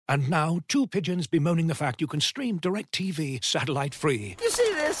And now, two pigeons bemoaning the fact you can stream DirecTV satellite-free. You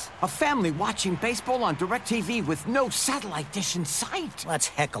see this? A family watching baseball on DirecTV with no satellite dish in sight. Let's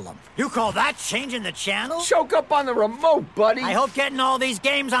heckle them. You call that changing the channel? Choke up on the remote, buddy. I hope getting all these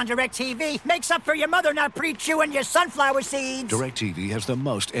games on DirecTV makes up for your mother not pre-chewing your sunflower seeds. DirecTV has the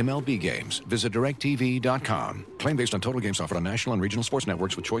most MLB games. Visit DirecTV.com. Claim based on total games offered on national and regional sports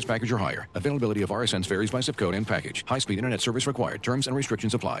networks with choice package or higher. Availability of RSNs varies by zip code and package. High-speed internet service required. Terms and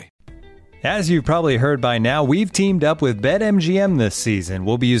restrictions apply. As you've probably heard by now, we've teamed up with BetMGM this season.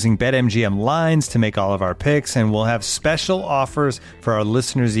 We'll be using BetMGM lines to make all of our picks, and we'll have special offers for our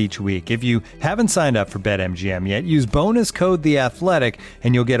listeners each week. If you haven't signed up for BetMGM yet, use bonus code THEATHLETIC,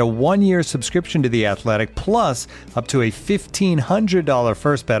 and you'll get a 1-year subscription to The Athletic, plus up to a $1,500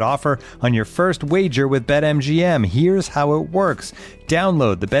 first bet offer on your first wager with BetMGM. Here's how it works.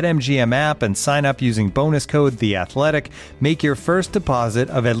 Download the BetMGM app and sign up using bonus code THEATHLETIC. Make your first deposit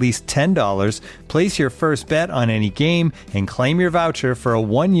of at least $10. Place your first bet on any game and claim your voucher for a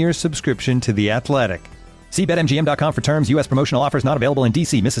 1-year subscription to The Athletic. See BetMGM.com for terms. U.S. promotional offers not available in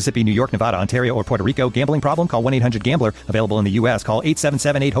D.C., Mississippi, New York, Nevada, Ontario, or Puerto Rico. Gambling problem? Call 1-800-GAMBLER. Available in the U.S. Call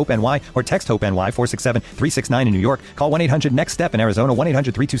 877-8-HOPE-NY or text HOPE-NY 467-369 in New York. Call 1-800-NEXT-STEP in Arizona.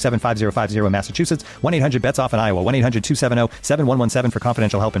 1-800-327-5050 in Massachusetts. 1-800-BETS-OFF in Iowa. 1-800-270-7117 for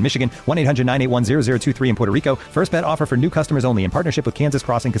confidential help in Michigan. 1-800-981-0023 in Puerto Rico. First bet offer for new customers only in partnership with Kansas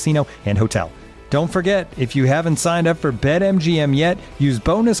Crossing Casino and Hotel. Don't forget, if you haven't signed up for BetMGM yet, use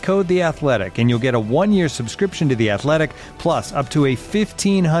bonus code THEATHLETIC, and you'll get a 1-year subscription to The Athletic, plus up to a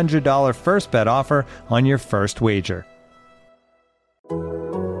 $1,500 first bet offer on your first wager.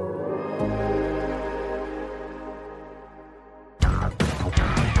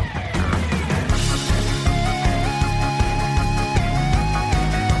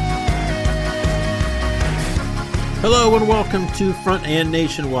 Hello and welcome to Front and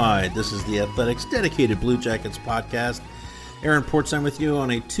Nationwide. This is The Athletic's dedicated Blue Jackets podcast. Aaron Portzline with you on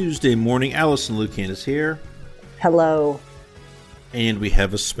a Tuesday morning. Allison Lucan is here. Hello. And we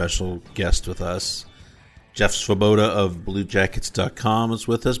have a special guest with us. Jeff Svoboda of BlueJackets.com is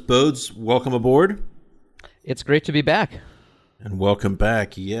with us. Bodes, welcome aboard. It's great to be back. And welcome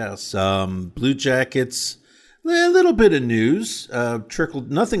back, yes. Blue Jackets, a little bit of news. Trickled,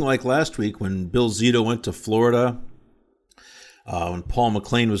 nothing like last week when Bill Zito went to Florida. When Paul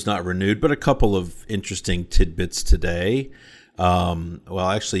McLean was not renewed, but a couple of interesting tidbits today.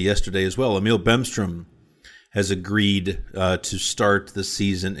 Actually yesterday as well. Emil Bemstrom has agreed to start the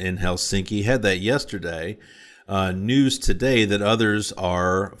season in Helsinki. He had that yesterday. News today that others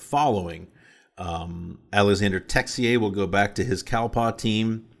are following. Alexander Texier will go back to his Kalpa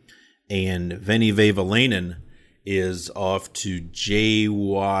team, and Veni Vehviläinen is off to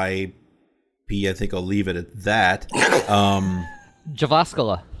JYP. I think I'll leave it at that.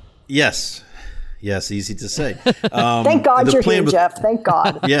 Jyväskylä. Yes, easy to say. Thank God you're here, Jeff. Thank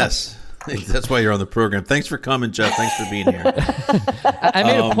God. Yes, that's why you're on the program. Thanks for coming, Jeff. Thanks for being here. I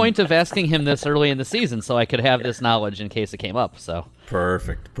made a point of asking him this early in the season so I could have this knowledge in case it came up. So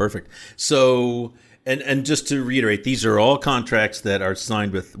Perfect. So, and just to reiterate, these are all contracts that are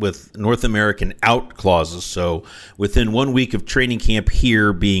signed with North American out clauses. So within 1 week of training camp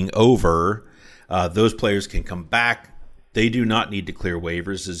here being over, those players can come back. They do not need to clear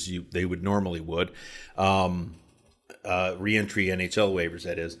waivers as they would normally would. Re-entry NHL waivers,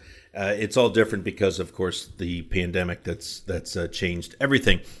 that is. It's all different because, of course, the pandemic that's changed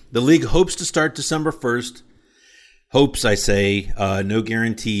everything. The league hopes to start December 1st. Hopes, I say, no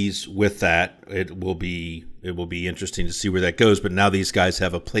guarantees with that. It will be interesting to see where that goes. But now these guys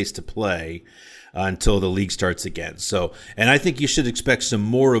have a place to play until the league starts again. So, and I think you should expect some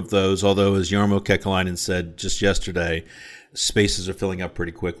more of those. Although, as Jarmo Kekalainen said just yesterday, spaces are filling up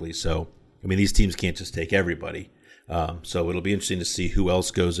pretty quickly. So, I mean, these teams can't just take everybody. So it'll be interesting to see who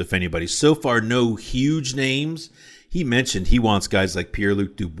else goes, if anybody. So far, no huge names. He mentioned he wants guys like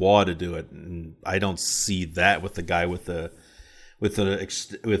Pierre-Luc Dubois to do it, and I don't see that with the guy with a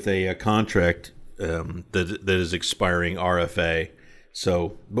contract that is expiring RFA.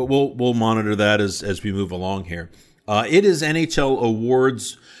 So, but we'll monitor that as we move along here. It is NHL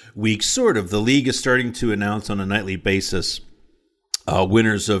awards week, sort of. The league is starting to announce on a nightly basis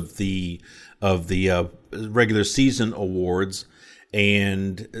winners of the regular season awards,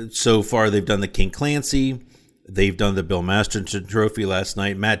 and so far they've done the King Clancy. They've done the Bill Masterton Trophy last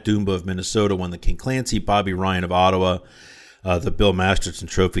night. Matt Dumba of Minnesota won the King Clancy. Bobby Ryan of Ottawa, the Bill Masterton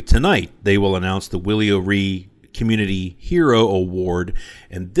Trophy. Tonight, they will announce the Willie O'Ree Community Hero Award.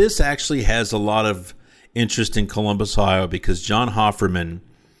 And this actually has a lot of interest in Columbus, Ohio, because John Hofferman,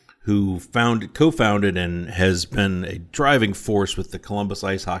 who co-founded and has been a driving force with the Columbus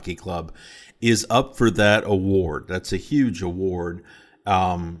Ice Hockey Club, is up for that award. That's a huge award.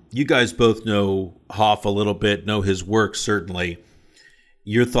 You guys both know Hoff a little bit, know his work certainly.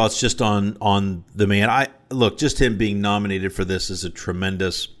 Your thoughts just on the man. Just him being nominated for this is a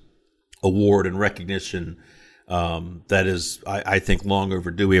tremendous award and recognition that is, I think, long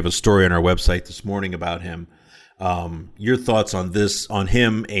overdue. We have a story on our website this morning about him. Your thoughts on this, on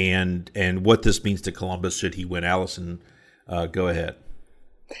him, and what this means to Columbus should he win. Allison, go ahead.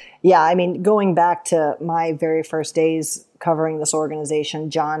 Yeah, I mean, going back to my very first days covering this organization,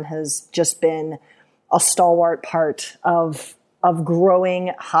 John has just been a stalwart part of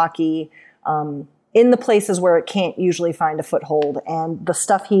growing hockey in the places where it can't usually find a foothold. And the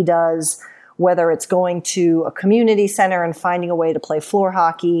stuff he does, whether it's going to a community center and finding a way to play floor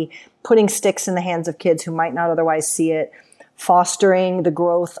hockey, putting sticks in the hands of kids who might not otherwise see it, fostering the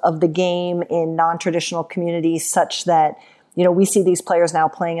growth of the game in non-traditional communities such that, we see these players now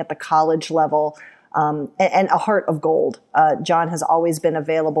playing at the college level, and a heart of gold. John has always been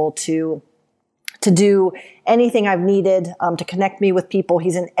available to do anything I've needed, to connect me with people.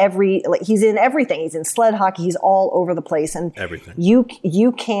 He's in everything. He's in sled hockey. He's all over the place. And everything.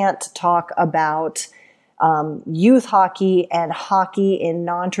 You can't talk about youth hockey and hockey in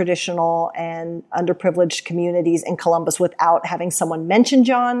non-traditional and underprivileged communities in Columbus without having someone mention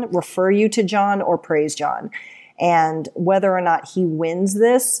John, refer you to John, or praise John. And whether or not he wins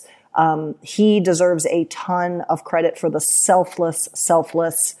this, he deserves a ton of credit for the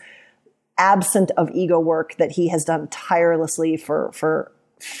selfless, absent of ego work that he has done tirelessly for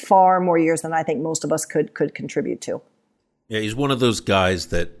far more years than I think most of us could contribute to. Yeah, he's one of those guys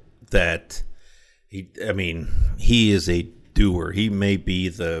that he is a doer. He may be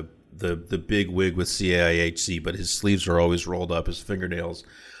the big wig with CIHC, but his sleeves are always rolled up. His fingernails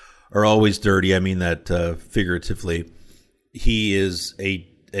are always dirty. I mean that figuratively. He is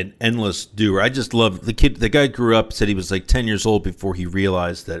an endless doer. I just love the kid. The guy grew up, said he was like 10 years old before he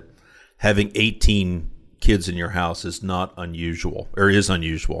realized that having 18 kids in your house is not unusual, or is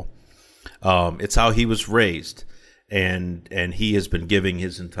unusual. It's how he was raised, and he has been giving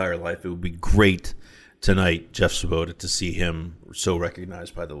his entire life. It would be great tonight, Jeff Svoboda, to see him so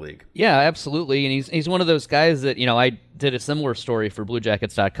recognized by the league. Yeah, absolutely. And he's one of those guys that, I did a similar story for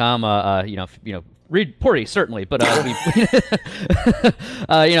BlueJackets.com, read Porty, certainly, but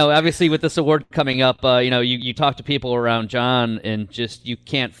obviously with this award coming up, you talk to people around John and just you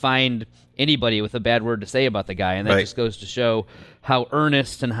can't find anybody with a bad word to say about the guy, and that just goes to show how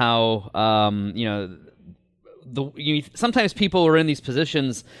earnest and how sometimes people are in these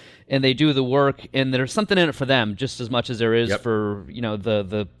positions and they do the work, and there's something in it for them just as much as there is for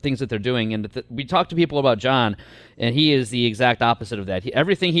the things that they're doing. And we talk to people about John, and he is the exact opposite of that.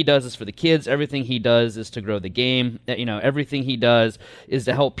 Everything he does is for the kids. Everything he does is to grow the game. Everything he does is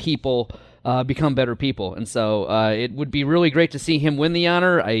to help people become better people. And so it would be really great to see him win the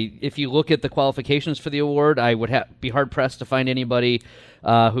honor. If you look at the qualifications for the award, I would be hard-pressed to find anybody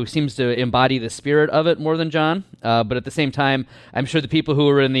who seems to embody the spirit of it more than John. But at the same time, I'm sure the people who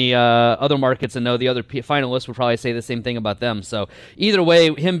are in the other markets and know the other finalists would probably say the same thing about them. So either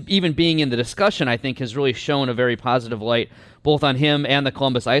way, him even being in the discussion, I think, has really shown a very positive light both on him and the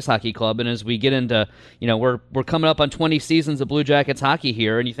Columbus Ice Hockey Club. And as we get into, we're coming up on 20 seasons of Blue Jackets hockey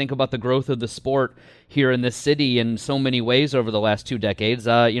here, and you think about the growth of the sport here in this city in so many ways over the last 2 decades.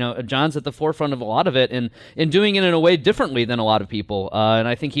 John's at the forefront of a lot of it, and doing it in a way differently than a lot of people. And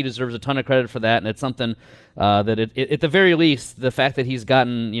I think he deserves a ton of credit for that, and it's something that at the very least, the fact that he's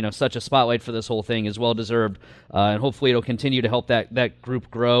gotten such a spotlight for this whole thing is well deserved, and hopefully it'll continue to help that group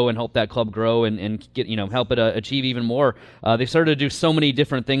grow and help that club grow and get help it achieve even more. They started to do so many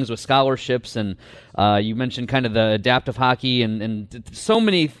different things with scholarships, and you mentioned kind of the adaptive hockey and so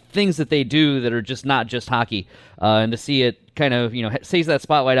many things that they do that are just not just hockey, and to see it kind of sees that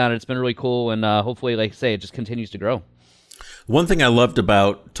spotlight on it, it's been really cool, and hopefully, like I say, it just continues to grow. One thing I loved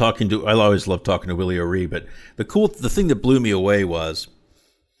about I always love talking to Willie O'Ree, but the thing that blew me away was,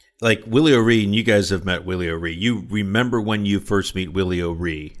 like, Willie O'Ree, and you guys have met Willie O'Ree. You remember when you first meet Willie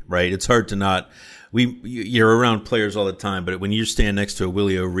O'Ree, right? It's hard to not. You're around players all the time, but when you stand next to a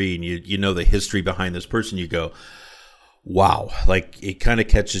Willie O'Ree and you know the history behind this person, you go, wow, like it kind of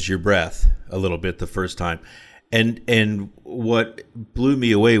catches your breath a little bit the first time. And what blew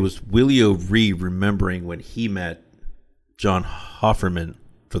me away was Willie O'Ree remembering when he met John Hofferman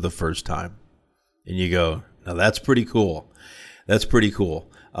for the first time. And you go, now that's pretty cool. That's pretty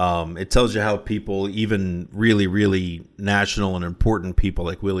cool. It tells you how people, even really, really national and important people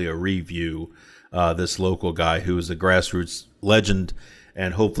like Willie O'Ree, view this local guy who is a grassroots legend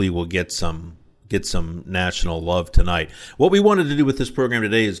and hopefully we'll get some national love tonight. What we wanted to do with this program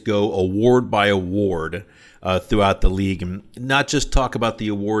today is go award by award throughout the league, and not just talk about the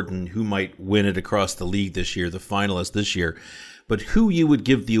award and who might win it across the league this year, the finalists this year, but who you would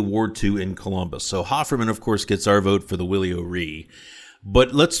give the award to in Columbus. So Hofferman, of course, gets our vote for the Willie O'Ree.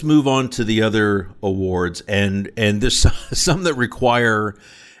 But let's move on to the other awards, and there's some that require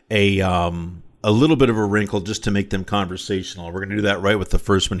a little bit of a wrinkle just to make them conversational. We're going to do that right with the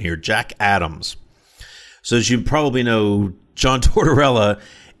first one here, Jack Adams. So as you probably know, John Tortorella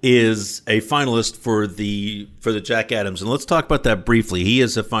is a finalist for the Jack Adams, and let's talk about that briefly. He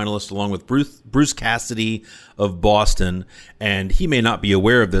is a finalist along with Bruce Cassidy of Boston, and he may not be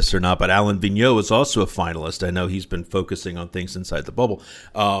aware of this or not, but Alain Vigneault is also a finalist. I know he's been focusing on things inside the bubble.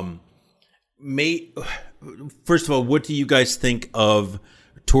 First of all, what do you guys think of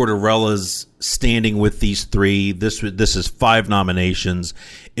Tortorella's standing with these three? This is 5 nominations.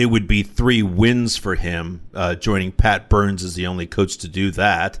 It would be 3 wins for him. Joining Pat Burns as the only coach to do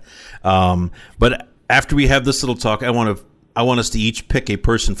that. But after we have this little talk, I want us to each pick a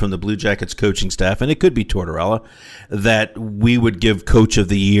person from the Blue Jackets coaching staff, and it could be Tortorella, that we would give Coach of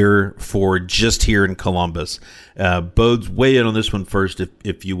the Year for just here in Columbus. Bodes, weigh in on this one first,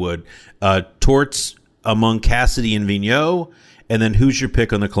 if you would. Torts among Cassidy and Vigneault. And then who's your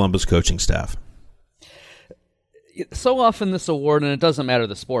pick on the Columbus coaching staff? So often this award, and it doesn't matter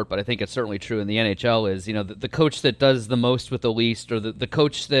the sport, but I think it's certainly true in the NHL, is the coach that does the most with the least, or the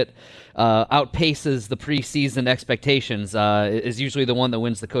coach that outpaces the preseason expectations is usually the one that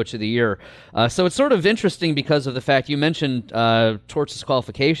wins the Coach of the Year. So it's sort of interesting because of the fact you mentioned Torts'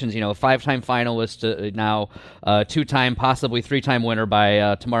 qualifications. A 5-time finalist, now 2-time, possibly 3-time winner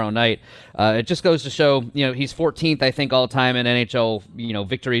by tomorrow night. It just goes to show, he's 14th, I think, all time in NHL,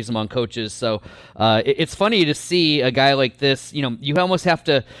 victories among coaches. So it's funny to see a guy like this. You almost have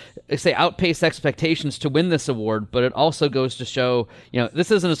to say outpace expectations to win this award, but it also goes to show,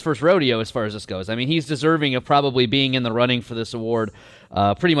 this isn't his first rodeo as far as this goes. I mean, he's deserving of probably being in the running for this award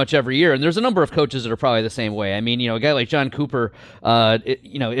pretty much every year. And there's a number of coaches that are probably the same way. I mean, a guy like John Cooper,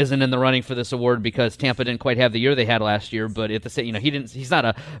 isn't in the running for this award because Tampa didn't quite have the year they had last year. But at the same, he's not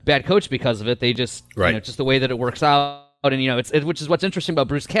a bad coach because of it. They just, just the way that it works out. And which is what's interesting about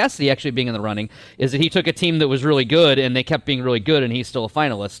Bruce Cassidy actually being in the running is that he took a team that was really good and they kept being really good, and he's still a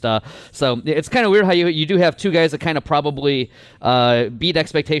finalist. So it's kind of weird how you do have 2 guys that kind of probably beat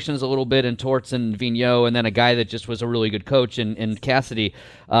expectations a little bit in Torts and Vigneault, and then a guy that just was a really good coach in Cassidy.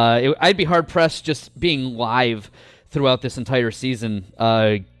 I'd be hard pressed just being live throughout this entire season,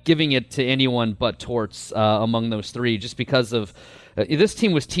 giving it to anyone but Torts among those 3, just because of. This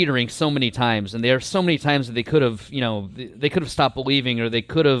team was teetering so many times, and there are so many times that they could have, they could have stopped believing, or they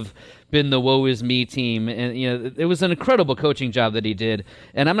could have been the woe is me team. And it was an incredible coaching job that he did,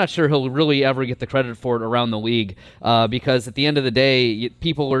 and I'm not sure he'll really ever get the credit for it around the league, because at the end of the day,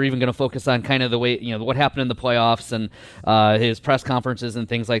 people are even going to focus on kind of the way, what happened in the playoffs and his press conferences and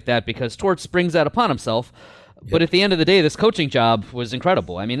things like that, because Torts brings that upon himself. But at the end of the day, this coaching job was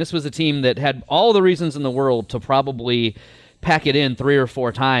incredible. I mean, this was a team that had all the reasons in the world to probably pack it in 3 or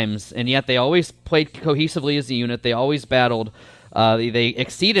 4 times, and yet they always played cohesively as a unit. They always battled. They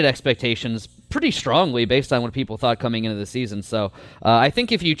exceeded expectations pretty strongly based on what people thought coming into the season. So I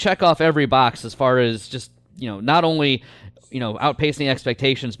think if you check off every box as far as just, not only outpacing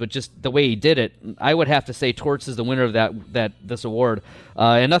expectations, but just the way he did it, I would have to say Torts is the winner of this award.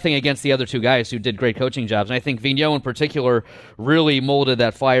 And nothing against the other 2 guys who did great coaching jobs. And I think Vigneault in particular really molded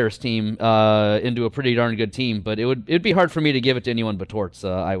that Flyers team into a pretty darn good team. But it'd be hard for me to give it to anyone but Torts,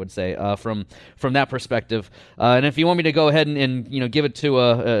 I would say, from that perspective. And if you want me to go ahead and give it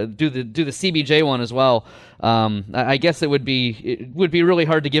to do the CBJ one as well, I guess it would be really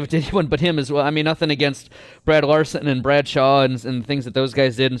hard to give it to anyone but him as well. I mean, nothing against Brad Larson and Brad Shaw and things that those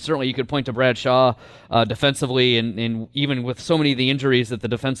guys did, and certainly you could point to Brad Shaw defensively, and even with so many of the injuries that the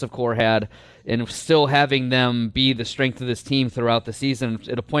defensive core had, and still having them be the strength of this team throughout the season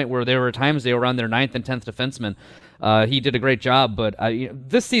at a point where there were times they were on their 9th and 10th defenseman. He did a great job, but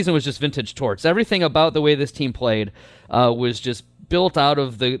this season was just vintage Torts. Everything about the way this team played was just built out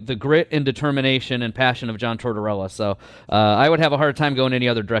of the grit and determination and passion of John Tortorella. So I would have a hard time going any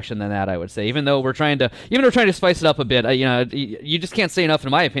other direction than that, I would say. Even though we're trying to spice it up a bit, you just can't say enough, in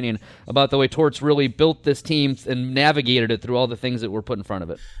my opinion, about the way Torts really built this team and navigated it through all the things that were put in front of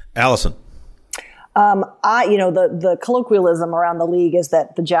it. Allison. The colloquialism around the league is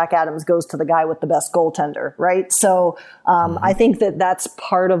that the Jack Adams goes to the guy with the best goaltender, right? So I think that's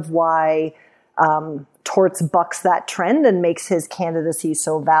part of why Torts bucks that trend and makes his candidacy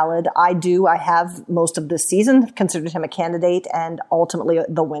so valid. I have most of this season considered him a candidate and ultimately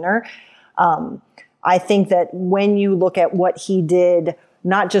the winner. I think that when you look at what he did,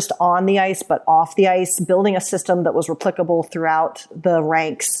 not just on the ice, but off the ice, building a system that was replicable throughout the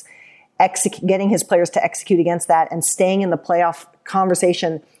ranks, getting his players to execute against that and staying in the playoff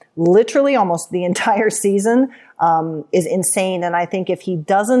conversation literally almost the entire season is insane. And I think if he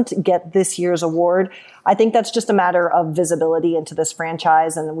doesn't get this year's award, I think that's just a matter of visibility into this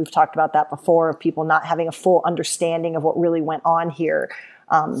franchise. And we've talked about that before, of people not having a full understanding of what really went on here.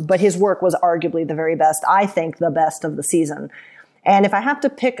 But his work was arguably the very best, I think the best of the season. And if I have to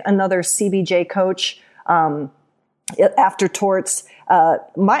pick another CBJ coach after Torts,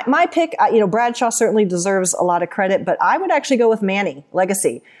 my pick, Bradshaw certainly deserves a lot of credit, but I would actually go with Manny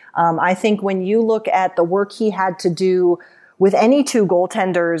Legace. I think when you look at the work he had to do with any two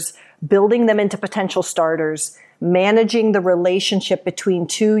goaltenders, building them into potential starters, managing the relationship between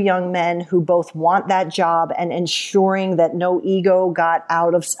two young men who both want that job and ensuring that no ego got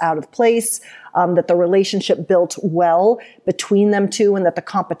out of place, that the relationship built well between them two and that the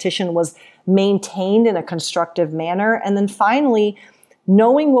competition was maintained in a constructive manner. And then finally,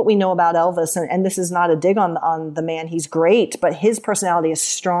 knowing what we know about Elvis, and this is not a dig on the man, he's great, but his personality is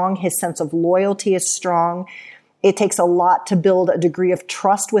strong. His sense of loyalty is strong. It takes a lot to build a degree of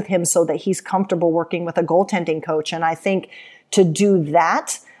trust with him so that he's comfortable working with a goaltending coach. And I think to do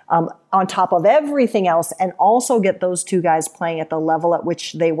that on top of everything else and also get those two guys playing at the level at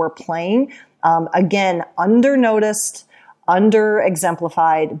which they were playing, again, under-noticed,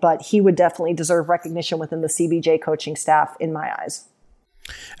 under-exemplified, but he would definitely deserve recognition within the CBJ coaching staff in my eyes.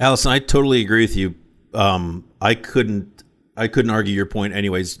 Allison, I totally agree with you. I couldn't argue your point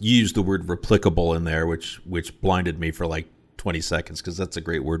anyways. You used the word replicable in there, which blinded me for like 20 seconds because that's a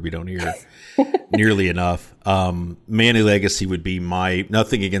great word we don't hear nearly enough. Manny Legace would be my,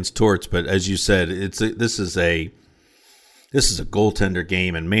 nothing against Torts, but as you said, this is a goaltender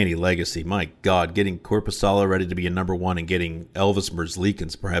game, and Manny Legace, my God, getting Korpisalo ready to be a number one and getting Elvis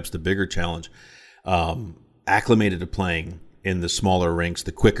Merzlikins, perhaps the bigger challenge, acclimated to playing in the smaller rinks,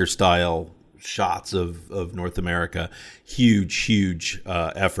 the quicker style shots of North America. Huge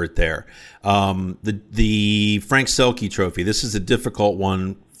effort there. The Frank Selke Trophy, this is a difficult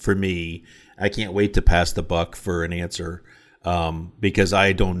one for me. I can't wait to pass the buck for an answer because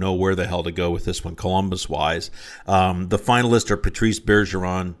I don't know where the hell to go with this one, Columbus-wise. The finalists are Patrice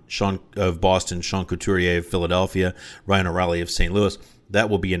Bergeron of Boston, Sean Couturier of Philadelphia, Ryan O'Reilly of St. Louis. That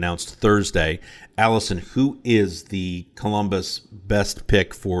will be announced Thursday. Allison, who is the Columbus best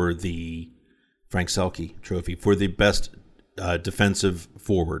pick for the Frank Selke Trophy, for the best defensive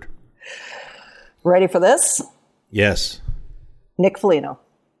forward? Ready for this? Yes. Nick Foligno.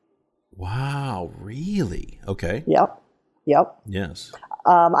 Wow, really? Okay. Yep. Yes.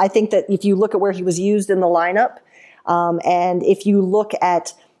 I think that if you look at where he was used in the lineup, and if you look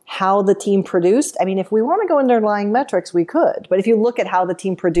at how the team produced, I mean, if we want to go into underlying metrics, we could. But if you look at how the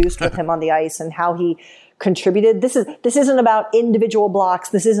team produced with him on the ice and how he contributed, this isn't about individual blocks.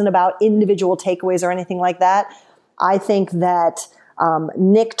 This isn't about individual takeaways or anything like that. I think that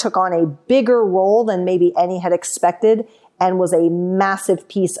Nick took on a bigger role than maybe any had expected and was a massive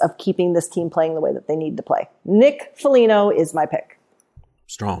piece of keeping this team playing the way that they need to play. Nick Foligno is my pick.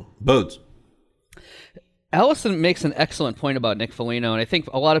 Strong. Bodes. Allison makes an excellent point about Nick Foligno, and I think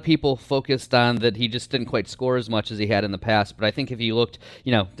a lot of people focused on that he just didn't quite score as much as he had in the past. But I think if you looked,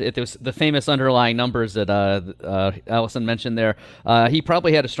 at the famous underlying numbers that Allison mentioned there, he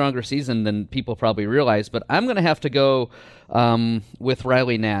probably had a stronger season than people probably realize. But I'm going to have to go with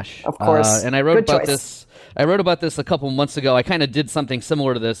Riley Nash. Of course. And I wrote about this. I wrote about this a couple months ago. I kind of did something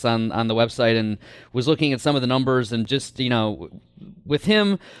similar to this on the website and was looking at some of the numbers and just, with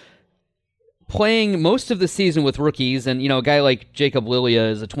him playing most of the season with rookies, and a guy like Jacob Lilia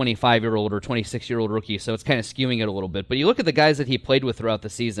is a 25-year-old or 26-year-old rookie, so it's kind of skewing it a little bit. But you look at the guys that he played with throughout the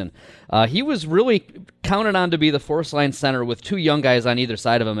season, he was really counted on to be the force-line center with two young guys on either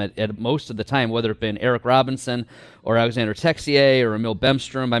side of him at most of the time, whether it been Eric Robinson or Alexander Texier or Emil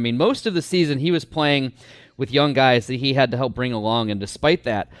Bemstrom. I mean, most of the season he was playing with young guys that he had to help bring along, and despite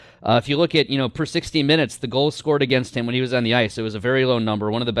that, if you look at, per 60 minutes, the goals scored against him when he was on the ice, it was a very low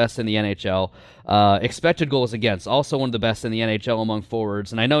number, one of the best in the NHL. Expected goals against, also one of the best in the NHL among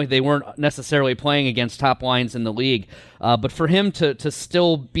forwards. And I know they weren't necessarily playing against top lines in the league, but for him to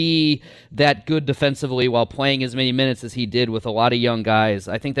still be that good defensively while playing as many minutes as he did with a lot of young guys,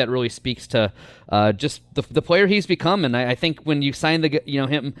 I think that really speaks to just the player he's become. And I think when you sign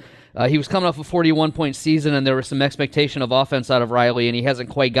him He was coming off a 41-point season, and there was some expectation of offense out of Riley, and he hasn't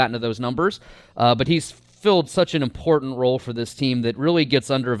quite gotten to those numbers. But he's filled such an important role for this team that really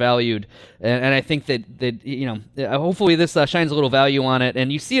gets undervalued, and I think that hopefully this shines a little value on it,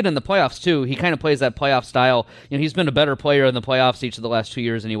 and you see it in the playoffs too. He kind of plays that playoff style. He's been a better player in the playoffs each of the last 2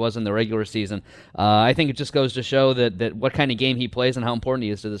 years than he was in the regular season. I think it just goes to show that what kind of game he plays and how important he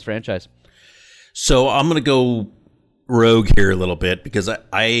is to this franchise. So I'm going to go rogue here a little bit because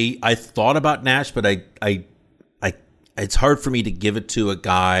I thought about Nash, but I it's hard for me to give it to a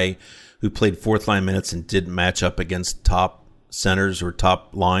guy who played fourth line minutes and didn't match up against top centers or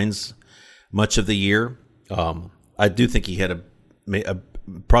top lines much of the year. I do think he had a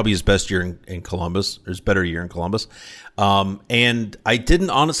probably his best year in Columbus, or his better year in Columbus. And I didn't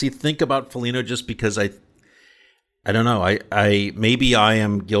honestly think about Foligno just because I don't know. I maybe I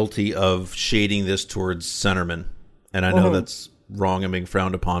am guilty of shading this towards centerman, and I know that's wrong and being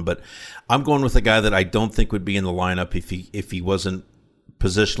frowned upon, but I'm going with a guy that I don't think would be in the lineup if he wasn't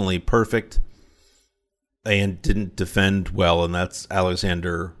positionally perfect and didn't defend well, and that's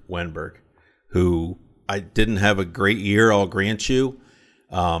Alexander Wennberg, who I didn't have a great year, I'll grant you.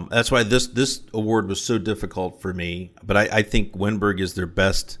 That's why this award was so difficult for me, but I think Wennberg is their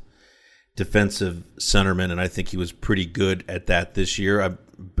best defensive centerman, and I think he was pretty good at that this year.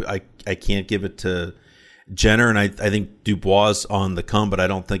 I can't give it to Jenner, and I think Dubois is on the come, but I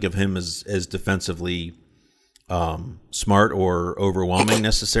don't think of him as defensively smart or overwhelming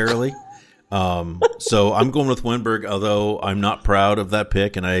necessarily. So I'm going with Wennberg, although I'm not proud of that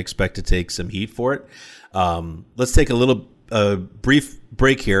pick, and I expect to take some heat for it. Let's take a little brief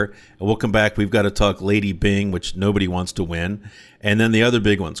break here, and we'll come back. We've got to talk Lady Byng, which nobody wants to win, and then the other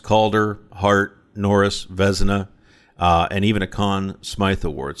big ones, Calder, Hart, Norris, Vezina, and even a Conn Smythe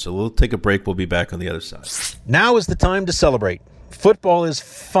Award. So we'll take a break. We'll be back on the other side. Now is the time to celebrate. Football is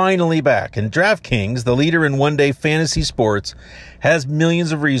finally back, and DraftKings, the leader in one-day fantasy sports, has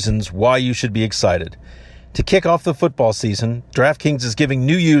millions of reasons why you should be excited. To kick off the football season, DraftKings is giving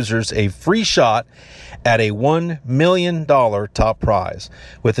new users a free shot at a $1 million top prize,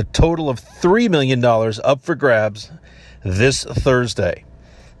 with a total of $3 million up for grabs this Thursday.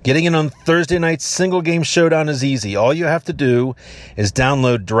 Getting in on Thursday night's single game showdown is easy. All you have to do is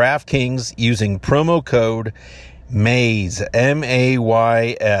download DraftKings using promo code MAYS,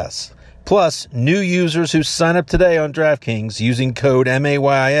 M-A-Y-S. Plus, new users who sign up today on DraftKings using code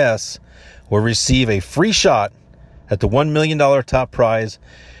MAYS will receive a free shot at the $1 million top prize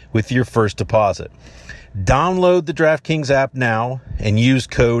with your first deposit. Download the DraftKings app now and use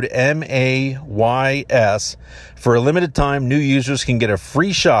code MAYS. For a limited time, new users can get a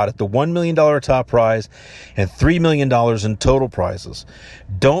free shot at the $1 million top prize and $3 million in total prizes.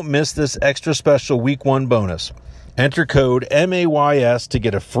 Don't miss this extra special Week 1 bonus. Enter code MAYS to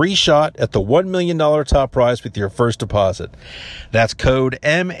get a free shot at the $1 million top prize with your first deposit. That's code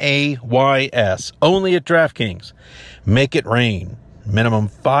MAYS, only at DraftKings. Make it rain. Minimum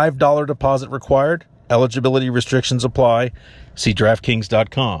 $5 deposit required. Eligibility restrictions apply. See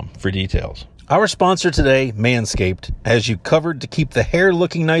DraftKings.com for details. Our sponsor today, Manscaped, has you covered to keep the hair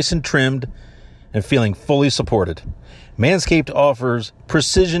looking nice and trimmed and feeling fully supported. Manscaped offers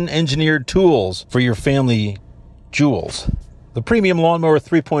precision-engineered tools for your family jewels. The premium Lawnmower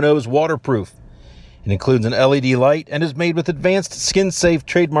 3.0 is waterproof. It includes an LED light and is made with advanced skin-safe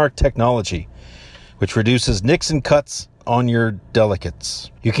trademark technology, which reduces nicks and cuts on your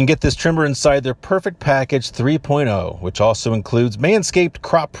delicates. You can get this trimmer inside their Perfect Package 3.0, which also includes Manscaped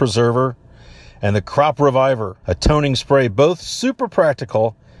Crop Preserver and the Crop Reviver, a toning spray, both super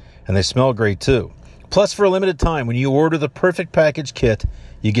practical, and they smell great too. Plus, for a limited time, when you order the Perfect Package kit,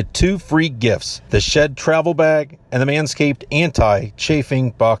 you get 2 free gifts: the Shed Travel Bag and the Manscaped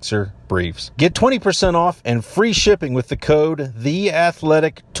Anti-Chafing Boxer Briefs. Get 20% off and free shipping with the code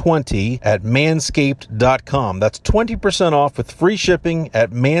THEATHLETIC20 at manscaped.com. That's 20% off with free shipping at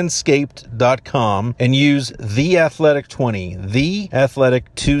manscaped.com and use THEATHLETIC20,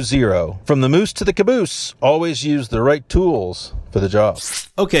 THEATHLETIC20. From the moose to the caboose, always use the right tools for the job.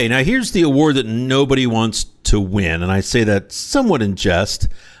 Okay, now here's the award that nobody wants to win, and I say that somewhat in jest.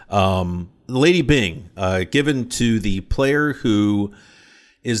 Lady Byng, given to the player who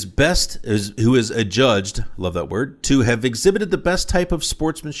is adjudged, love that word, to have exhibited the best type of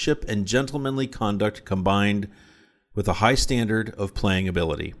sportsmanship and gentlemanly conduct combined with a high standard of playing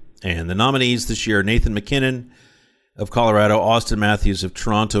ability. And the nominees this year are Nathan MacKinnon of Colorado, Austin Matthews of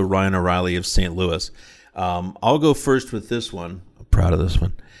Toronto, Ryan O'Reilly of St. Louis. I'll go first with this one. I'm proud of this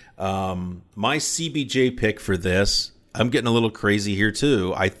one. My CBJ pick for this, I'm getting a little crazy here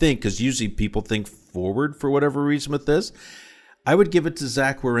too, I think, because usually people think forward for whatever reason with this. I would give it to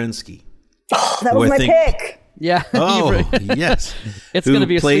Zach Werenski. Oh, that was my pick. Yeah. Oh, yes. It's going to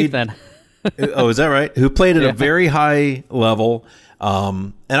be a sweep then. Oh, is that right? Who played at a very high level.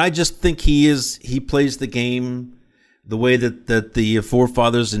 And I just think he plays the game the way that the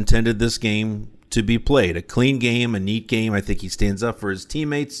forefathers intended this game to be played. A clean game, a neat game. I think he stands up for his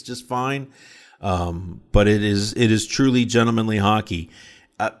teammates just fine. But it is truly gentlemanly hockey.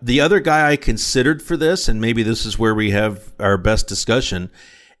 The other guy I considered for this, and maybe this is where we have our best discussion,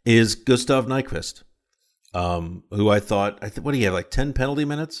 is Gustav Nyquist, who I thought, what do you have, like 10 penalty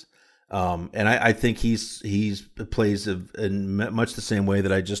minutes? And I think he's plays in much the same way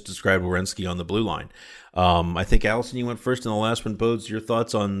that I just described Werenski on the blue line. I think, Allison, you went first in the last one. Bodes, your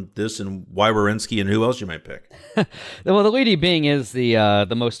thoughts on this and why Werenski and who else you might pick? Well, the Lady Byng is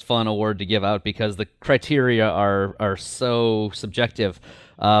the most fun award to give out because the criteria are so subjective.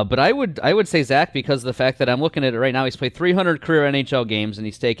 But I would say Zach because of the fact that I'm looking at it right now. He's played 300 career NHL games and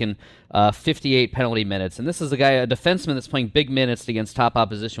he's taken 58 penalty minutes. And this is a defenseman that's playing big minutes against top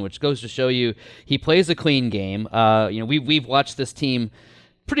opposition, which goes to show you he plays a clean game. We've watched this team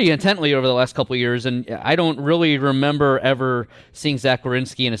pretty intently over the last couple of years, and I don't really remember ever seeing Zach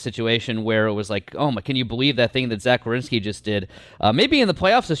Werenski in a situation where it was like, oh my, can you believe that thing that Zach Werenski just did? Maybe in the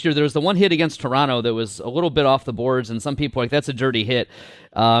playoffs this year, there was the one hit against Toronto that was a little bit off the boards, and some people were like, that's a dirty hit.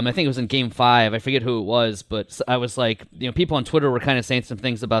 I think it was in Game 5. I forget who it was, but I was like, people on Twitter were kind of saying some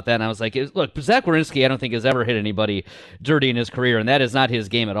things about that, and I was like, look, Zach Werenski, I don't think has ever hit anybody dirty in his career, and that is not his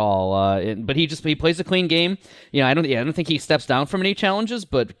game at all. But he plays a clean game. I don't think he steps down from any challenges,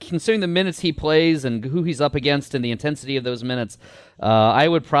 but considering the minutes he plays and who he's up against and the intensity of those minutes, I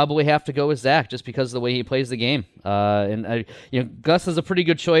would probably have to go with Zach just because of the way he plays the game. Gus is a pretty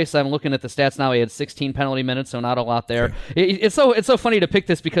good choice. I'm looking at the stats now. He had 16 penalty minutes, so not a lot there. It's so funny to pick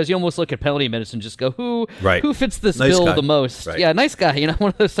this because you almost look at penalty minutes and just go, who fits this bill the most? Right. Yeah, nice guy. One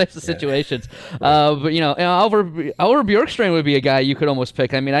of those types of situations. But Oliver Bjorkstrand would be a guy you could almost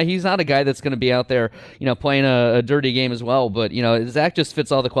pick. I mean, he's not a guy that's going to be out there, playing a dirty game as well. But Zach just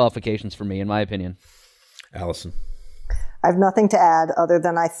fits all the qualifications for me, in my opinion. Allison. I have nothing to add other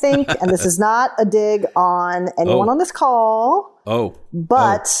than I think, and this is not a dig on anyone on this call,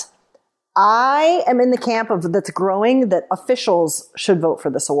 but I am in the camp of that's growing that officials should vote for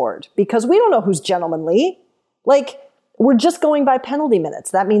this award because we don't know who's gentlemanly. We're just going by penalty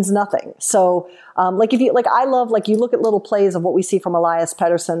minutes. That means nothing. So, I love, you look at little plays of what we see from Elias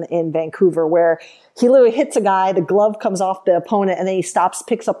Pettersson in Vancouver, where he literally hits a guy, the glove comes off the opponent, and then he stops,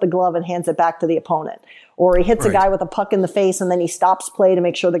 picks up the glove, and hands it back to the opponent. Or he hits a guy with a puck in the face, and then he stops play to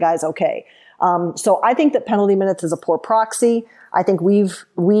make sure the guy's okay. So I think that penalty minutes is a poor proxy. I think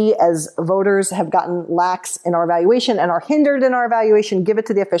we as voters have gotten lax in our evaluation and are hindered in our evaluation. Give it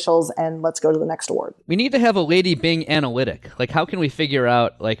to the officials and let's go to the next award. We need to have a Lady Byng analytic. How can we figure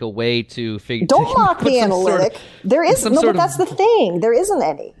out a way to figure? Don't mock the analytic. There is no, but that's the thing. There isn't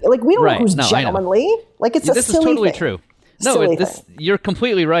any. We don't know who's gentlemanly. It's a silly thing. This is totally true. No, you're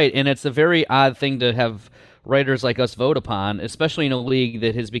completely right, and it's a very odd thing to have writers like us vote upon, especially in a league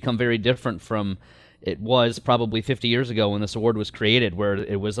that has become very different from it was probably 50 years ago when this award was created, where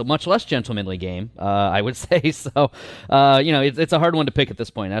it was a much less gentlemanly game, I would say. So, it's a hard one to pick at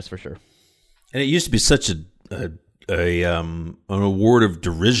this point, that's for sure. And it used to be such an award of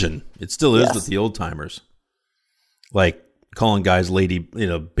derision. It still is with the old timers. Calling guys Lady,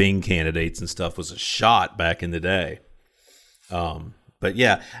 Byng candidates and stuff was a shot back in the day. But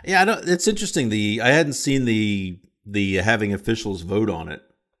yeah, I don't. It's interesting. I hadn't seen the having officials vote on it.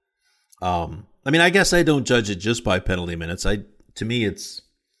 I guess I don't judge it just by penalty minutes. To me, it's,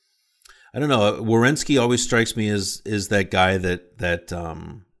 I don't know. Werenski always strikes me as that guy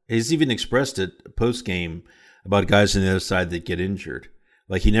that he's even expressed it post game about guys on the other side that get injured.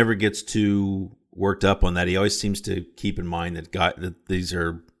 He never gets too worked up on that. He always seems to keep in mind that these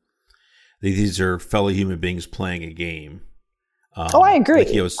are fellow human beings playing a game. I agree.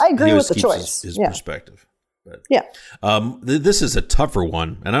 I agree with the choice. His perspective. But, this is a tougher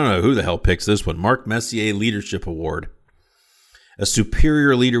one, and I don't know who the hell picks this one. Mark Messier Leadership Award. A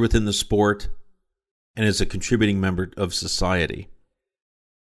superior leader within the sport and is a contributing member of society.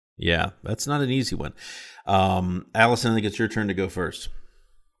 Yeah, that's not an easy one. Allison, I think it's your turn to go first.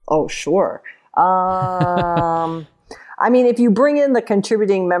 Oh, sure. If you bring in the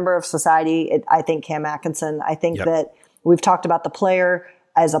contributing member of society, I think Cam Atkinson. I think that we've talked about the player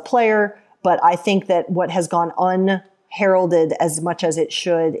as a player, but I think that what has gone unheralded as much as it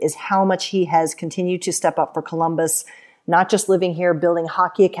should is how much he has continued to step up for Columbus, not just living here, building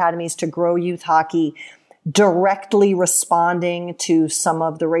hockey academies to grow youth hockey, directly responding to some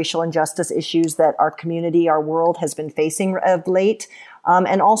of the racial injustice issues that our community, our world has been facing of late,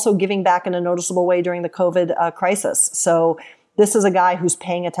 and also giving back in a noticeable way during the COVID crisis. So this is a guy who's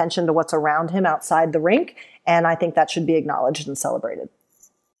paying attention to what's around him outside the rink, and I think that should be acknowledged and celebrated.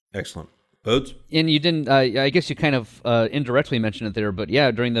 Excellent. Bodes? And you didn't, I guess you kind of indirectly mentioned it there, but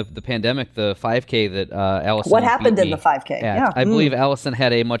yeah, during the pandemic, the 5K that Allison What happened in the 5K? Yeah. I believe Allison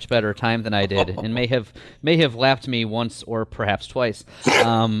had a much better time than I did and may have lapped me once or perhaps twice.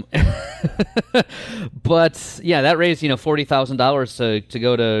 But yeah, that raised, $40,000 to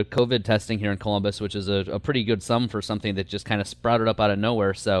go to COVID testing here in Columbus, which is a pretty good sum for something that just kind of sprouted up out of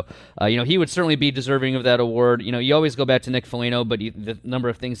nowhere. So, he would certainly be deserving of that award. You always go back to Nick Foligno, but the number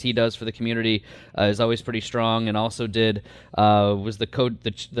of things he does for the community is always pretty strong, and also was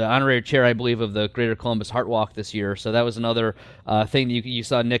the honorary chair, I believe, of the Greater Columbus Heart Walk this year. So that was another thing that you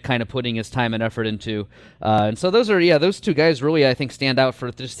saw Nick kind of putting his time and effort into. And so those two guys really, I think, stand out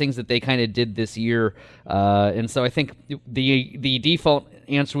for just things that they kind of did this year. And so I think the default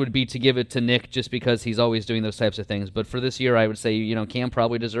answer would be to give it to Nick just because he's always doing those types of things. But for this year, I would say, Cam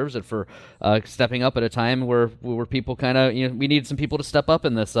probably deserves it for stepping up at a time where people kind of, we need some people to step up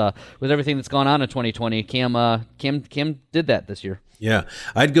in this with everything that's gone on in 2020. Cam did that this year. Yeah,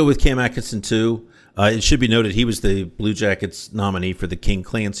 I'd go with Cam Atkinson too. It should be noted he was the Blue Jackets nominee for the King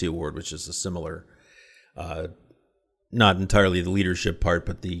Clancy Award, which is a similar, not entirely the leadership part,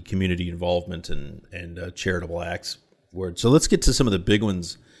 but the community involvement and charitable acts award. So let's get to some of the big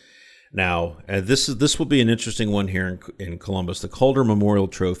ones now. This will be an interesting one here in Columbus. The Calder Memorial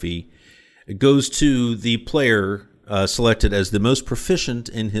Trophy. It goes to the player selected as the most proficient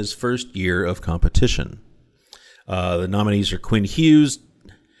in his first year of competition. The nominees are Quinn Hughes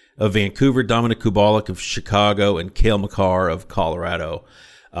of Vancouver, Dominic Kubalik of Chicago, and Cale Makar of Colorado.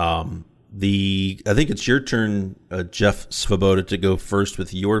 I think it's your turn, Jeff Svoboda, to go first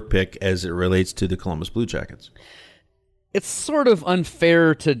with your pick as it relates to the Columbus Blue Jackets. It's sort of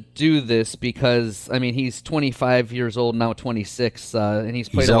unfair to do this because, he's 25 years old, now 26, and he's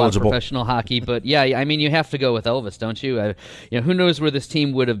played a lot of professional hockey. But, yeah, you have to go with Elvis, don't you? Who knows where this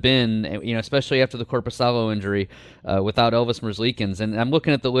team would have been, especially after the Korpisalo injury without Elvis Merzlikins. And I'm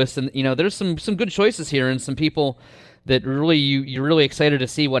looking at the list, and, there's some good choices here and some people that really you're really excited to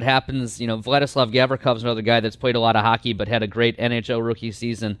see what happens. Vladislav Gavrikov's another guy that's played a lot of hockey but had a great NHL rookie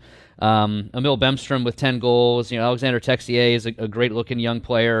season. Emil Bemstrom with 10 goals. Alexander Texier is a great-looking young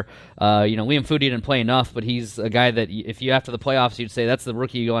player. Liam Foudy didn't play enough, but he's a guy that if you after the playoffs, you'd say that's the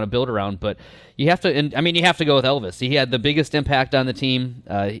rookie you want to build around. But you have to, you have to go with Elvis. He had the biggest impact on the team.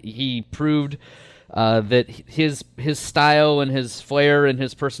 He proved that his style and his flair and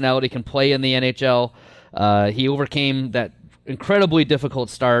his personality can play in the NHL. He overcame that incredibly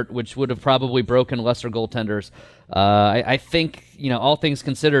difficult start, which would have probably broken lesser goaltenders. I think, all things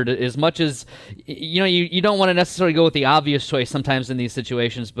considered, as much as, you don't want to necessarily go with the obvious choice sometimes in these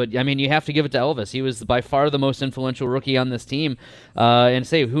situations, but, you have to give it to Elvis. He was by far the most influential rookie on this team, and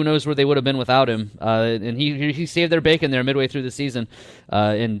who knows where they would have been without him. And he saved their bacon there midway through the season,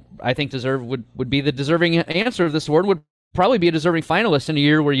 and I think would be the deserving answer of this award, would probably be a deserving finalist in a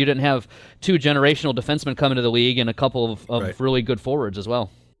year where you didn't have two generational defensemen come into the league and a couple of really good forwards as well.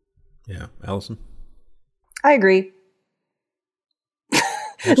 Yeah. Allison? I agree.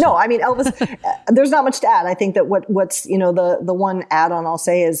 No, Elvis, there's not much to add. I think that what's the one add-on I'll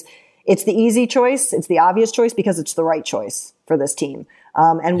say is it's the easy choice. It's the obvious choice because it's the right choice for this team.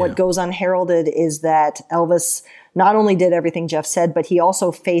 What goes unheralded is that Elvis not only did everything Jeff said, but he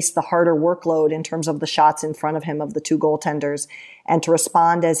also faced the harder workload in terms of the shots in front of him of the two goaltenders, and to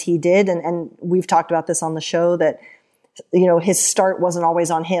respond as he did. And we've talked about this on the show that, his start wasn't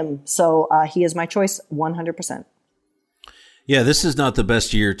always on him. So he is my choice 100%. Yeah, this is not the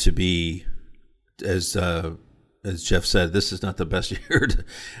best year to be, as Jeff said, this is not the best year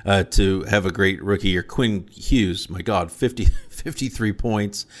to have a great rookie year. Quinn Hughes, my God, 53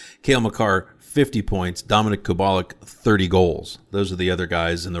 points. Cale Makar, 50 points. Dominic Kubalik, 30 goals. Those are the other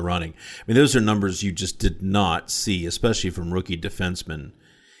guys in the running. Those are numbers you just did not see, especially from rookie defensemen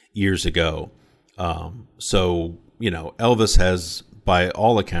years ago. So, Elvis has, by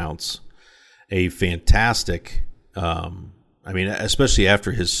all accounts, a fantastic, especially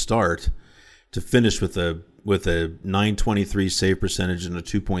after his start, to finish with a 923 save percentage and a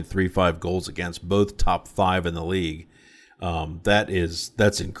 2.35 goals against, both top 5 in the league.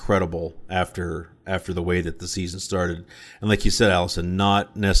 That's incredible after the way that the season started. And like you said, Allison,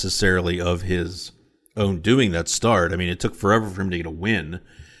 not necessarily of his own doing that start. It took forever for him to get a win.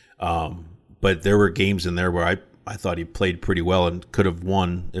 But there were games in there where I thought he played pretty well and could have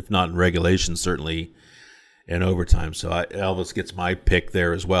won, if not in regulation, certainly in overtime. So Elvis gets my pick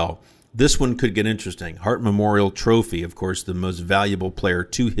there as well. This one could get interesting. Hart Memorial Trophy, of course, the most valuable player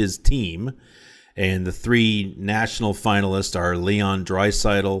to his team. And the 3 national finalists are Leon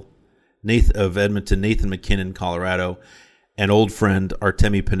Draisaitl of Edmonton, Nathan MacKinnon, Colorado, and old friend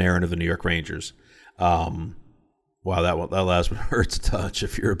Artemi Panarin of the New York Rangers. Wow, that last one hurts a touch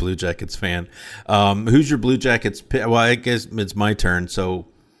if you're a Blue Jackets fan. Who's your Blue Jackets pick? Well, I guess it's my turn, so...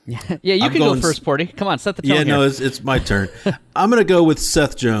 Yeah, you can go first, Porty. Come on, set the tone. Yeah, no, it's my turn. I'm going to go with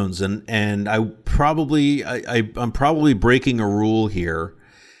Seth Jones, and I'm probably breaking a rule here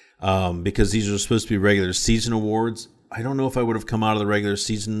because these are supposed to be regular season awards. I don't know if I would have come out of the regular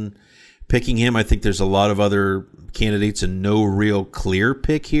season picking him. I think there's a lot of other candidates and no real clear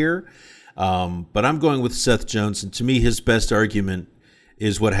pick here. But I'm going with Seth Jones, and to me, his best argument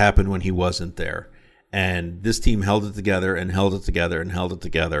is what happened when he wasn't there. And this team held it together and held it together and held it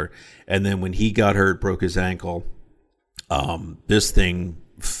together. And then when he got hurt, broke his ankle, this thing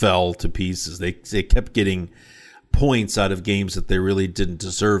fell to pieces. They kept getting points out of games that they really didn't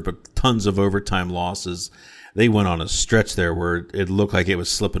deserve, but tons of overtime losses. They went on a stretch there where it looked like it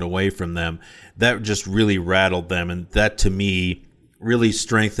was slipping away from them. That just really rattled them. And that, to me, really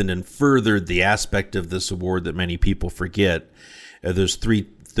strengthened and furthered the aspect of this award that many people forget. There's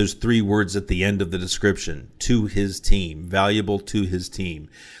three words at the end of the description: to his team, valuable to his team.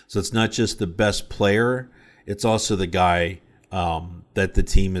 So it's not just the best player, it's also the guy that the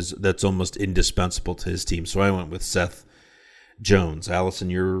team that's almost indispensable to his team. So I went with Seth Jones. Allison,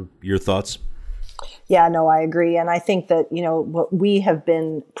 your thoughts? Yeah, no, I agree. And I think that, what we have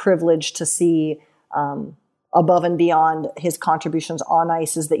been privileged to see above and beyond his contributions on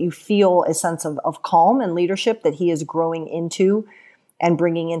ice is that you feel a sense of calm and leadership that he is growing into and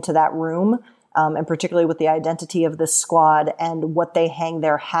bringing into that room, and particularly with the identity of this squad and what they hang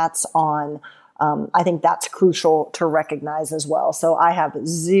their hats on. I think that's crucial to recognize as well. So I have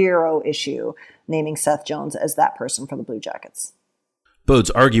zero issue naming Seth Jones as that person for the Blue Jackets. Bodes,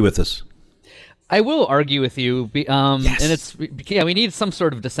 argue with us. I will argue with you, Yes. And we need some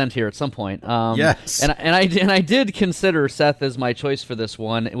sort of dissent here at some point. Yes, and I did consider Seth as my choice for this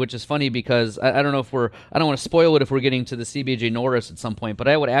one, which is funny because I don't know if I don't want to spoil it if we're getting to the CBJ Norris at some point, but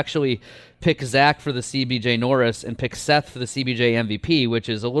I would actually pick Zach for the CBJ Norris and pick Seth for the CBJ MVP, which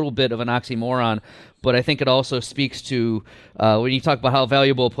is a little bit of an oxymoron. But I think it also speaks to when you talk about how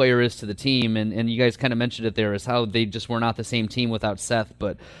valuable a player is to the team, and you guys kind of mentioned it there, is how they just were not the same team without Seth.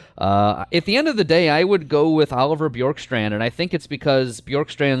 But at the end of the day, I would go with Oliver Bjorkstrand, and I think it's because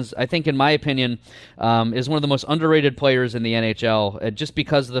Bjorkstrand's, I think in my opinion, is one of the most underrated players in the NHL, just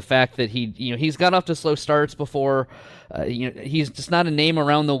because of the fact that he's got off to slow starts before. He's just not a name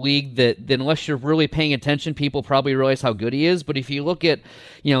around the league that unless you're really paying attention, people probably realize how good he is. But if you look at,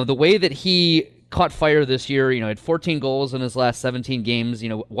 the way that he caught fire this year, had 14 goals in his last 17 games,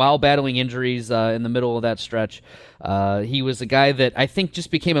 while battling injuries in the middle of that stretch. He was a guy that I think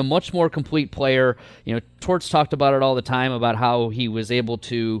just became a much more complete player. Torts talked about it all the time, about how he was able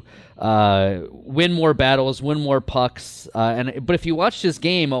to win more battles, win more pucks. But if you watched his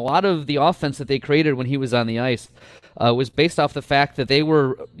game, a lot of the offense that they created when he was on the ice was based off the fact that they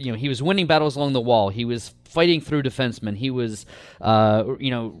were, he was winning battles along the wall. He was fighting through defensemen. He was,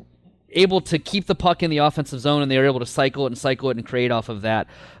 able to keep the puck in the offensive zone, and they were able to cycle it and create off of that.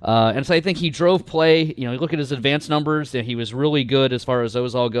 And so I think he drove play. You look at his advanced numbers, he was really good as far as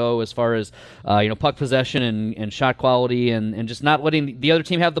those all go, as far as puck possession and shot quality and just not letting the other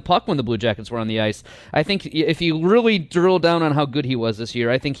team have the puck when the Blue Jackets were on the ice. I think if you really drill down on how good he was this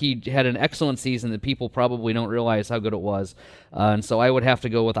year, I think he had an excellent season that people probably don't realize how good it was. And so I would have to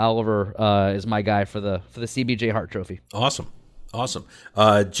go with Oliver as my guy for the CBJ Hart Trophy. Awesome.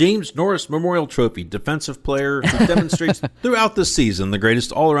 James Norris Memorial Trophy, defensive player who demonstrates throughout the season the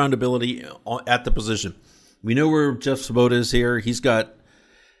greatest all-around ability at the position. We know where Jeff Svoboda is here. You've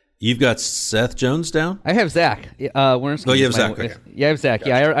got Seth Jones down? I have Zach. You have Zach. Okay. Yeah, I have Zach.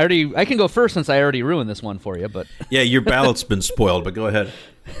 Gotcha. Yeah, I can go first since I already ruined this one for you. But yeah, your ballot's been spoiled, but go ahead.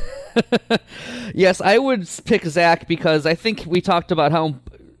 Yes, I would pick Zach because I think we talked about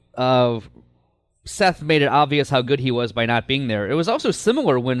how Seth made it obvious how good he was by not being there. It was also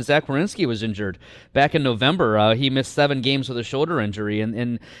similar when Zach Werenski was injured back in November. He missed 7 games with a shoulder injury,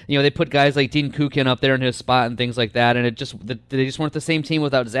 and they put guys like Dean Kukin up there in his spot and things like that, and they just weren't the same team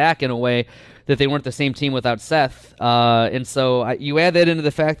without Zach in a way. that they weren't the same team without Seth. And so you add that into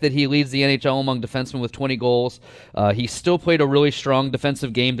the fact that he leads the NHL among defensemen with 20 goals. He still played a really strong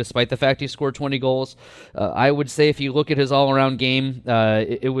defensive game despite the fact he scored 20 goals. I would say if you look at his all-around game,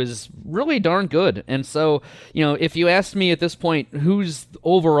 it was really darn good. And so, if you asked me at this point who's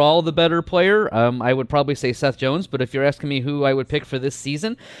overall the better player, I would probably say Seth Jones. But if you're asking me who I would pick for this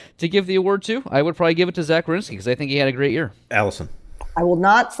season to give the award to, I would probably give it to Zach Werenski because I think he had a great year. Allison. I will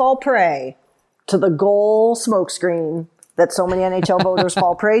not fall prey to the goal smokescreen that so many NHL voters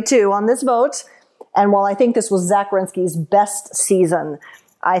fall prey to on this vote. And while I think this was Zach Werenski's best season,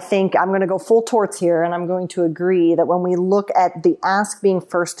 I think I'm going to go full torts here, and I'm going to agree that when we look at the ask being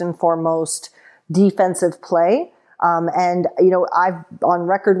first and foremost defensive play, and, I've on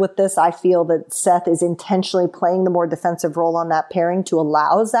record with this, I feel that Seth is intentionally playing the more defensive role on that pairing to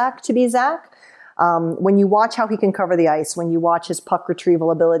allow Zach to be Zach. When you watch how he can cover the ice, when you watch his puck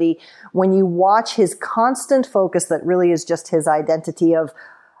retrieval ability, when you watch his constant focus that really is just his identity of,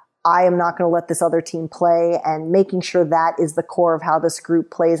 I am not going to let this other team play, and making sure that is the core of how this group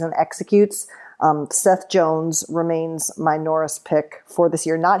plays and executes, Seth Jones remains my Norris pick for this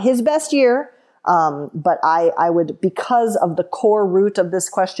year. Not his best year, but I would, because of the core root of this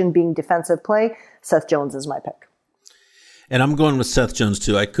question being defensive play, Seth Jones is my pick. And I'm going with Seth Jones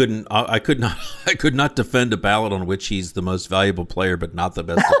too. I could not defend a ballot on which he's the most valuable player, but not the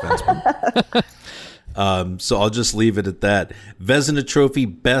best defenseman. So I'll just leave it at that. Vezina Trophy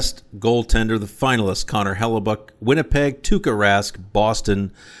Best Goaltender, the finalists: Connor Hellebuck, Winnipeg; Tuukka Rask,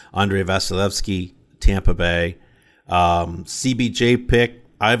 Boston; Andrei Vasilevsky, Tampa Bay. CBJ pick,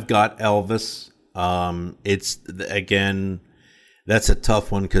 I've got Elvis. It's again. That's a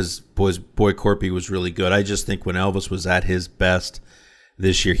tough one because Boy Corpy was really good. I just think when Elvis was at his best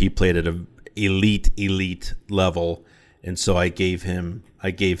this year, he played at an elite level, and so I gave him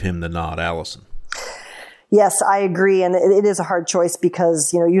the nod. Allison. Yes, I agree, and it is a hard choice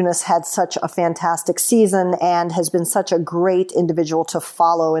because Joonas had such a fantastic season and has been such a great individual to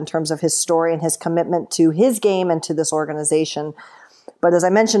follow in terms of his story and his commitment to his game and to this organization. But as I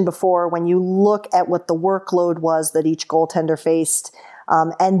mentioned before, when you look at what the workload was that each goaltender faced,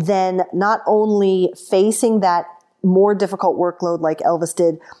 and then not only facing that more difficult workload like Elvis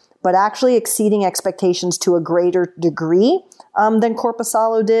did, but actually exceeding expectations to a greater degree than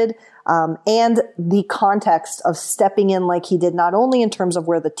Korpisalo did, and the context of stepping in like he did, not only in terms of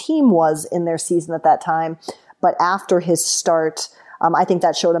where the team was in their season at that time, but after his start, I think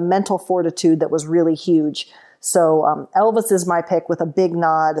that showed a mental fortitude that was really huge. So Elvis is my pick with a big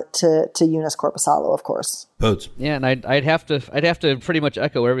nod to Joonas Korpisalo, of course. Votes. Yeah, and I'd have to pretty much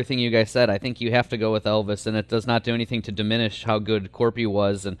echo everything you guys said. I think you have to go with Elvis, and it does not do anything to diminish how good Corpy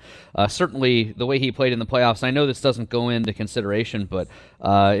was, and certainly the way he played in the playoffs. I know this doesn't go into consideration, but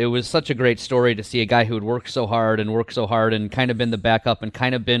it was such a great story to see a guy who had worked so hard and kind of been the backup and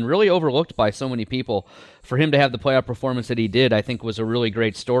kind of been really overlooked by so many people. For him to have the playoff performance that he did, I think was a really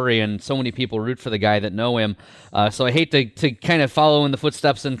great story, and so many people root for the guy that know him. So I hate to kind of follow in the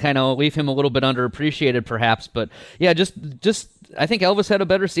footsteps and kind of leave him a little bit underappreciated, perhaps. But yeah, just I think Elvis had a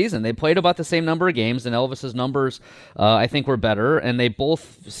better season. They played about the same number of games, and Elvis's numbers, I think, were better, and they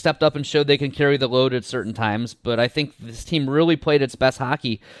both stepped up and showed they can carry the load at certain times. But I think this team really played its best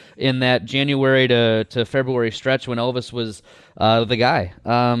hockey in that January to February stretch when Elvis was the guy.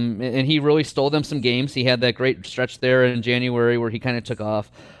 And he really stole them some games. He had that great stretch there in January where he kind of took off.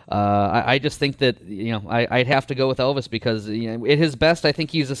 I just think that I'd have to go with Elvis because at his best I think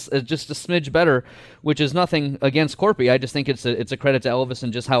he's just a smidge better, which is nothing against Corpy. I just think it's a credit to Elvis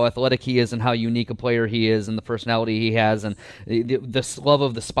and just how athletic he is and how unique a player he is and the personality he has and the love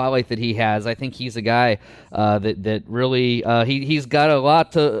of the spotlight that he has. I think he's a guy that really he's got a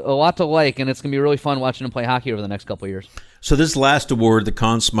lot to like, and it's gonna be really fun watching him play hockey over the next couple of years. So this last award, the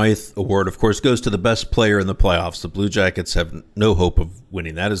Conn Smythe Award, of course, goes to the best player in the playoffs. The Blue Jackets have no hope of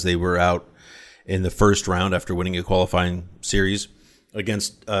winning that as they were out in the first round after winning a qualifying series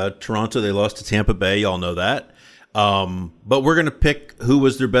against Toronto. They lost to Tampa Bay. Y'all know that. But we're going to pick who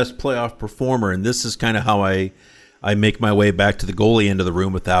was their best playoff performer, and this is kind of how I make my way back to the goalie end of the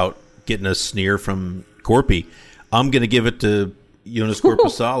room without getting a sneer from Corpy. I'm going to give it to Joonas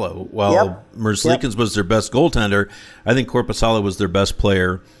Korpisalo. While Merzlikins was their best goaltender, I think Korpisalo was their best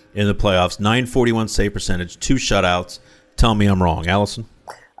player in the playoffs. .941 save percentage, 2 shutouts. Tell me I'm wrong, Allison.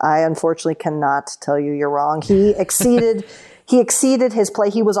 I unfortunately cannot tell you you're wrong. He exceeded his play.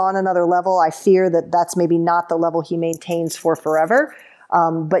 He was on another level. I fear that that's maybe not the level he maintains for forever.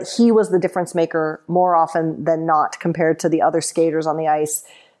 But he was the difference maker more often than not compared to the other skaters on the ice.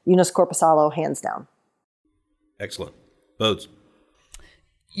 Joonas Korpisalo, hands down. Excellent. Votes.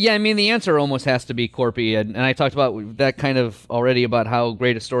 Yeah, I mean, the answer almost has to be Corpy, and I talked about that kind of already about how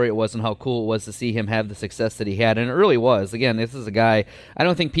great a story it was and how cool it was to see him have the success that he had, and it really was. Again, this is a guy, I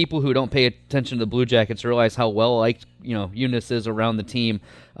don't think people who don't pay attention to the Blue Jackets realize how well-liked Younes is around the team,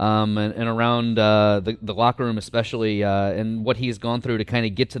 and around the locker room especially, and what he's gone through to kind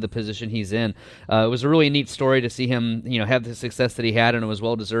of get to the position he's in. It was a really neat story to see him, have the success that he had, and it was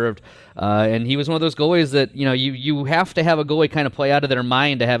well-deserved. And he was one of those goalies that, you have to have a goalie kind of play out of their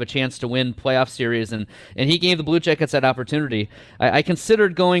mind to have a chance to win playoff series, and he gave the Blue Jackets that opportunity. I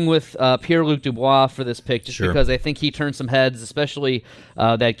considered going with Pierre-Luc Dubois for this pick just because I think he turned some heads, especially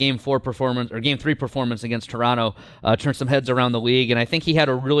that Game 3 performance against Toronto, turned some heads around the league, and I think he had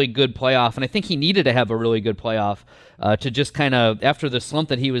a really good playoff, and I think he needed to have a really good playoff to just kind of, after the slump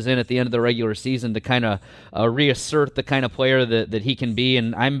that he was in at the end of the regular season, to kind of reassert the kind of player that he can be,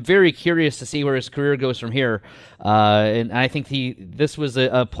 and I'm very curious to see where his career goes from here, and I think this was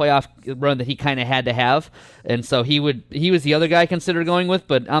a playoff run that he kind of had to have, and so he was the other guy I considered going with,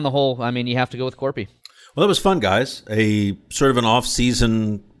 but on the whole, I mean, you have to go with Corpy. Well, that was fun, guys. A sort of an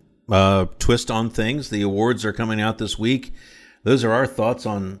off-season twist on things. The awards are coming out this week. Those are our thoughts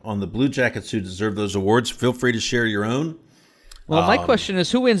on the Blue Jackets who deserve those awards. Feel free to share your own. Well, my question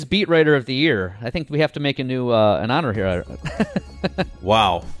is, who wins Beat Writer of the Year? I think we have to make a new an honor here.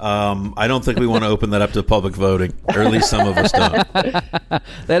 Wow. I don't think we want to open that up to public voting, or at least some of us don't.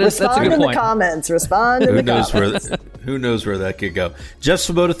 That's a good point. Respond in the comments. Respond in the comments. Who knows where that could go. Jeff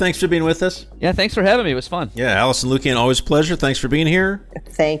Svoboda, thanks for being with us. Yeah, thanks for having me. It was fun. Yeah, Allison Lukian, always a pleasure. Thanks for being here.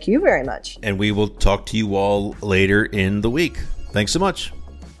 Thank you very much. And we will talk to you all later in the week. Thanks so much.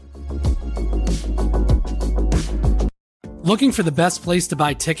 Looking for the best place to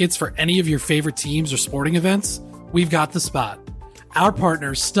buy tickets for any of your favorite teams or sporting events? We've got the spot. Our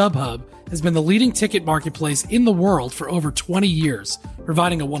partner, StubHub, has been the leading ticket marketplace in the world for over 20 years,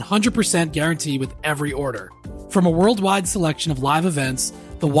 providing a 100% guarantee with every order. From a worldwide selection of live events,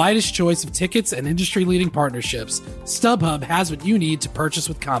 the widest choice of tickets, and industry-leading partnerships, StubHub has what you need to purchase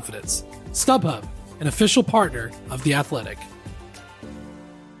with confidence. StubHub, an official partner of The Athletic.